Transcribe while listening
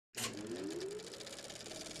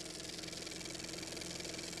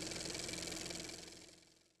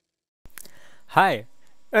Hi!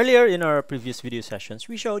 Earlier in our previous video sessions,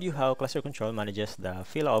 we showed you how ClusterControl manages the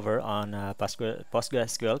failover on a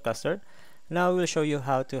PostgreSQL cluster. Now we'll show you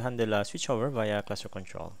how to handle a switchover via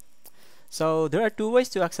ClusterControl. So there are two ways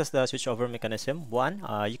to access the switchover mechanism. One,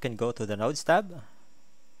 you can go to the Nodes tab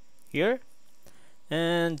here,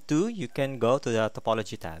 and two, you can go to the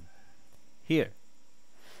Topology tab here.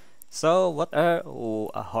 So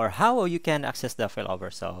how you can access the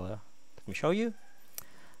failover? So let me show you.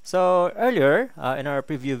 So earlier in our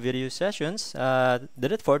preview video sessions, the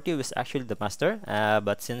 .40 was actually the master,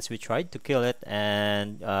 but since we tried to kill it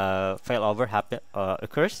and failover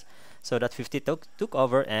occurs, so that 50 took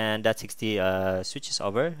over and that 60 switches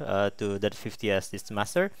over to that 50 as this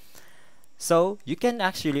master. So you can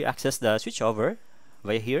actually access the switchover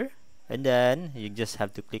via here, and then you just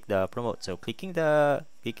have to click the promote. So clicking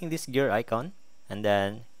this gear icon, and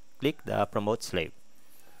then click the promote slave.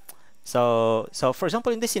 So for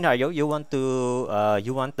example, in this scenario, you want the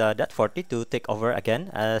 .40 to take over again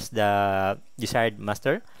as the desired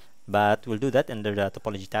master, but we'll do that under the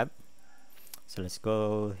topology tab. So let's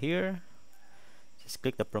go here, just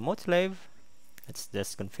click the promote slave. Let's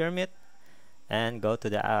just confirm it and go to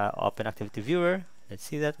the open activity viewer. Let's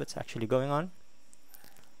see what's actually going on.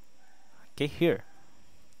 Okay, here.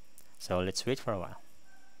 So let's wait for a while.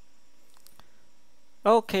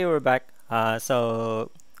 Okay, we're back. So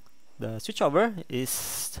the switchover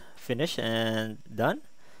is finished and done.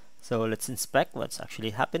 So let's inspect what's actually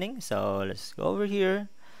happening. So let's go over here.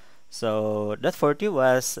 So that 40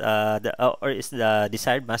 was is the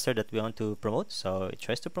desired master that we want to promote. So it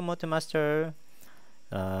tries to promote the master,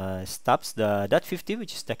 stops the .50,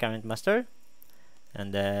 which is the current master,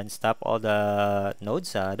 and then stop all the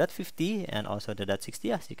nodes .50 and also the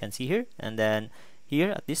 .60, as you can see here. And then here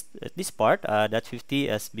at this part, .50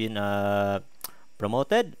 has been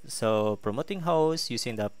promoted. So promoting host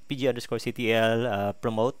using the pg_ctl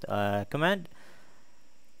promote command,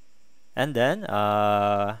 and then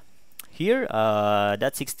here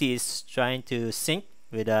that 60 is trying to sync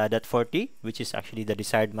with that 40, which is actually the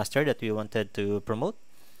desired master that we wanted to promote,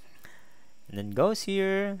 and then goes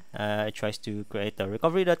here. It tries to create a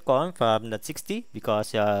recovery.conf from that 60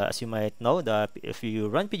 because as you might know, if you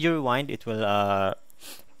run pg rewind, it will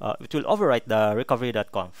overwrite the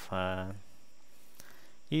recovery.conf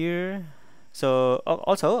here. So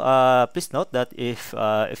also please note that if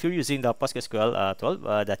you're using the PostgreSQL 12,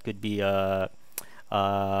 that could be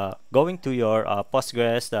going to your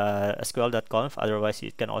postgres.sql.conf. Otherwise,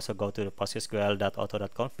 you can also go to the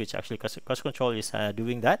postgresql.auto.conf, which actually ClusterControl is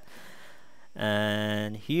doing that.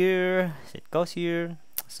 And here it goes here.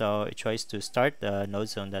 So it tries to start the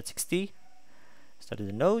nodes on that 60. Started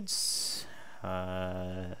the nodes.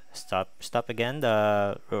 Stop again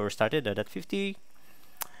or started at that 50.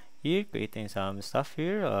 Here, creating some stuff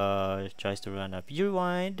here. Tries to run a pg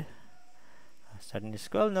rewind, starting the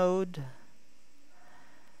SQL node,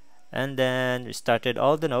 and then we started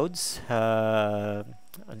all the nodes,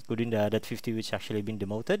 including the .50, which actually been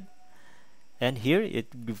demoted. And here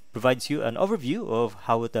it provides you an overview of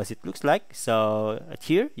how it looks like. So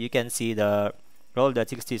here you can see the role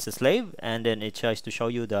 .60 is a slave, and then it tries to show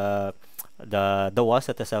you the was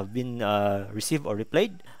that have been received or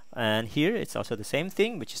replayed. And here it's also the same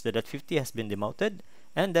thing, which is the .50 has been demoted,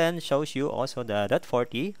 and then shows you also the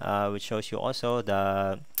 .40, which shows you also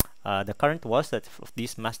the current was that of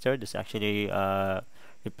this master that's actually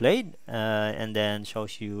replayed, and then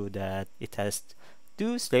shows you that it has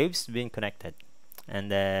two slaves being connected,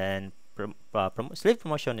 and then slave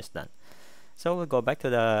promotion is done. So we'll go back to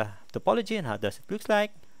the topology and how does it looks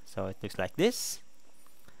like. So it looks like this,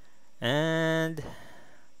 and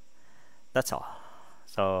that's all.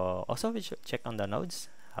 So also we should check on the nodes.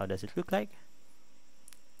 How does it look like?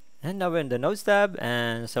 And now we're in the nodes tab,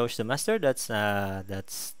 and shows the master. That's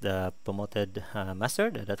the promoted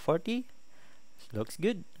master, the .40. Looks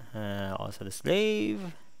good. Also the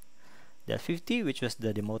slave, the 50, which was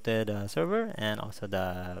the demoted server, and also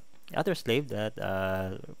the other slave that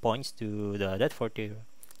points to the .40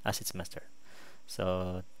 as its master.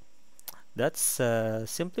 So that's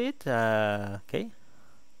simply it. Okay,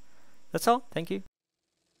 that's all. Thank you.